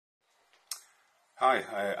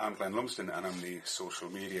Hi, I'm Glen Lumsden and I'm the social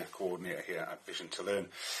media coordinator here at Vision to Learn.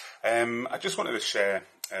 I just wanted to share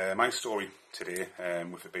my story today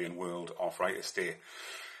with it being World Arthritis Day.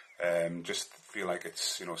 Just feel like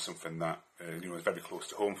it's something that is very close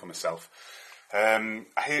to home for myself. I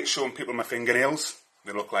hate showing people my fingernails.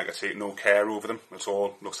 They look like I take no care over them at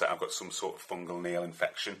all. Looks like I've got some sort of fungal nail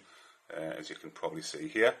infection, as you can probably see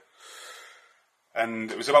here.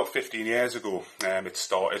 And it was about 15 years ago it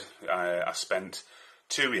started. I spent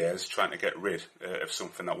 2 years trying to get rid of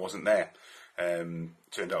something that wasn't there.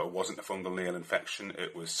 Turned out it wasn't a fungal nail infection,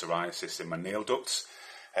 it was psoriasis in my nail ducts.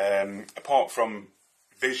 Apart from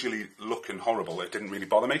visually looking horrible, it didn't really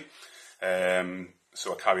bother me.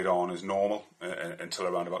 So I carried on as normal until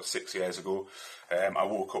around about 6 years ago. I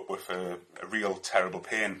woke up with a real terrible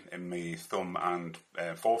pain in my thumb and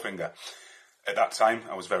forefinger. At that time,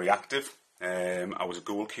 I was very active. I was a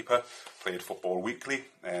goalkeeper, played football weekly,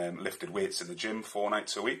 lifted weights in the gym 4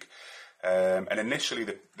 nights a week. And initially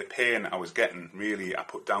the pain I was getting, really I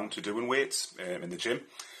put down to doing weights in the gym.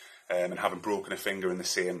 And having broken a finger in the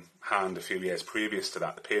same hand a few years previous to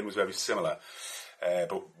that, the pain was very similar,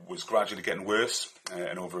 but was gradually getting worse.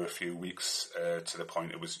 And over a few weeks to the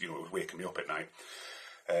point it was waking me up at night.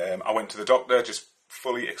 I went to the doctor just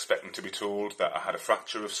fully expecting to be told that I had a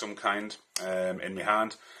fracture of some kind in my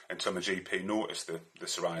hand, until my GP noticed the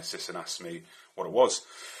psoriasis and asked me what it was.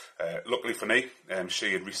 Luckily for me,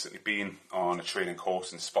 she had recently been on a training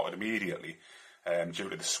course and spotted immediately, due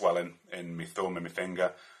to the swelling in my thumb and my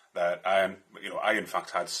finger, that I in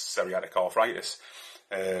fact had psoriatic arthritis.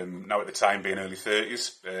 Now at the time, being early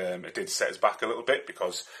 30s, it did set us back a little bit,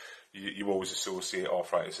 because you always associate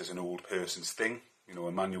arthritis as an old person's thing.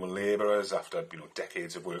 Manual labourers after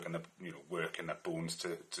decades of working their bones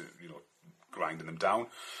to grinding them down.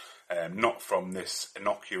 Not from this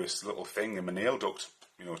innocuous little thing in my nail duct,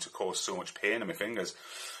 to cause so much pain in my fingers.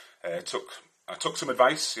 I took some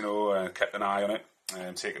advice, kept an eye on it,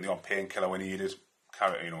 and taking the odd painkiller when needed.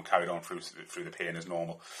 Carried on through the pain as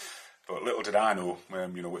normal. But little did I know,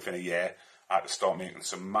 within a year, I had to start making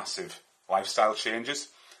some massive lifestyle changes.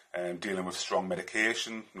 Dealing with strong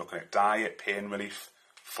medication, looking at diet, pain relief,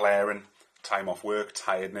 flaring, time off work,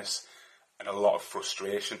 tiredness, and a lot of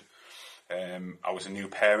frustration. I was a new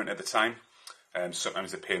parent at the time.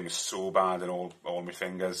 Sometimes the pain was so bad in all my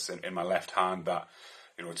fingers and in my left hand that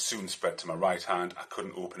it soon spread to my right hand. I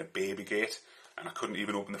couldn't open a baby gate, and I couldn't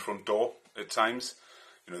even open the front door at times.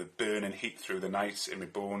 The burning heat through the night in my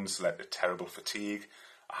bones led to terrible fatigue.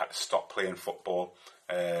 I had to stop playing football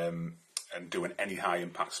and doing any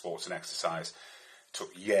high-impact sports and exercise. It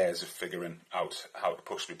took years of figuring out how to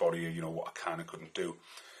push my body, what I can and couldn't do.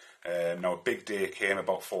 Now, a big day came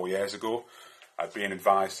about 4 years ago. I'd been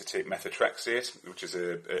advised to take methotrexate, which is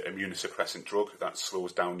an immunosuppressant drug that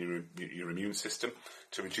slows down your immune system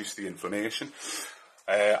to reduce the inflammation.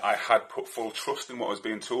 I had put full trust in what I was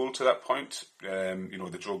being told to that point.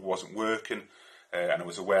 The drug wasn't working, and I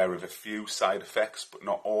was aware of a few side effects, but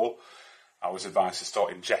not all. I was advised to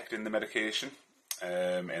start injecting the medication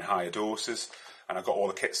in higher doses, and I got all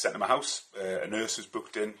the kits sent to my house. A nurse was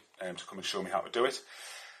booked in to come and show me how to do it.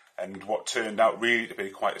 And what turned out really to be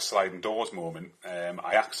quite a sliding doors moment,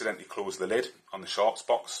 I accidentally closed the lid on the sharps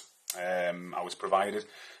box I was provided,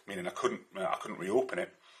 meaning I couldn't reopen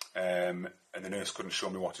it. And the nurse couldn't show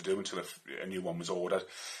me what to do until a new one was ordered,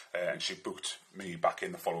 and she booked me back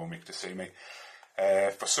in the following week to see me.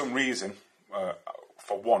 For some reason,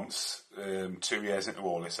 for once, 2 years into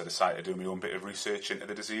all this, I decided to do my own bit of research into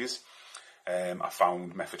the disease. I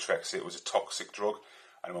found methotrexate was a toxic drug,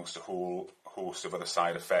 and amongst a whole host of other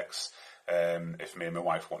side effects, if me and my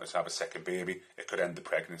wife wanted to have a second baby, it could end the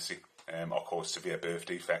pregnancy or cause severe birth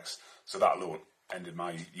defects. So that alone ended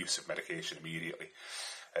my use of medication immediately.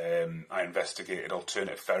 I investigated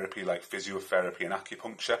alternative therapy like physiotherapy and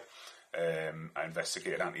acupuncture. I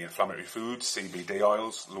investigated anti-inflammatory foods, CBD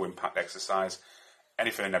oils, low-impact exercise,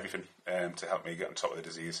 anything and everything to help me get on top of the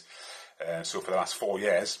disease. So for the last 4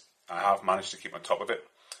 years, I have managed to keep on top of it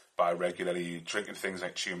by regularly drinking things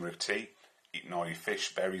like turmeric tea, eating oily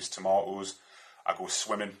fish, berries, tomatoes. I go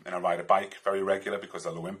swimming and I ride a bike very regular because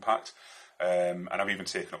they're low impact. And I've even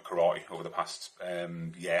taken up karate over the past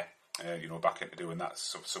year, back into doing that.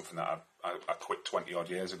 So something that I quit 20 odd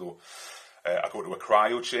years ago. I go to a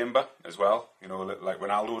cryo chamber as well, like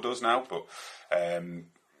Ronaldo does now, but,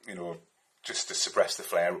 just to suppress the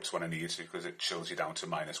flare-ups when I need to, because it chills you down to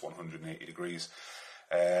minus 180 degrees.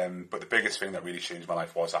 But the biggest thing that really changed my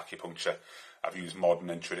life was acupuncture. I've used modern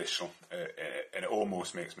and traditional, and it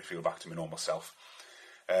almost makes me feel back to my normal self.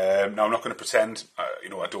 Now, I'm not going to pretend,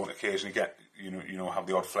 I don't occasionally get, have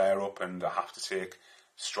the odd flare-up and I have to take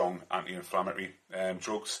strong anti-inflammatory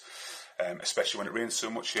drugs, especially when it rains so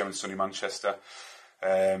much here in sunny Manchester.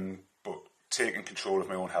 But taking control of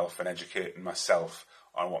my own health and educating myself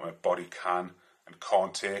on what my body can and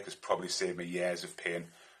can't take has probably saved me years of pain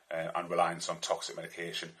and reliance on toxic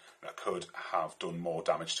medication that could have done more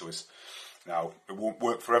damage to us. Now, it won't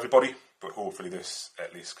work for everybody, but hopefully this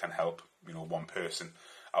at least can help, one person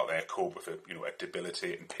out there cope with a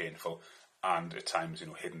debilitating, painful, and at times,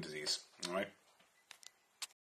 hidden disease. All right.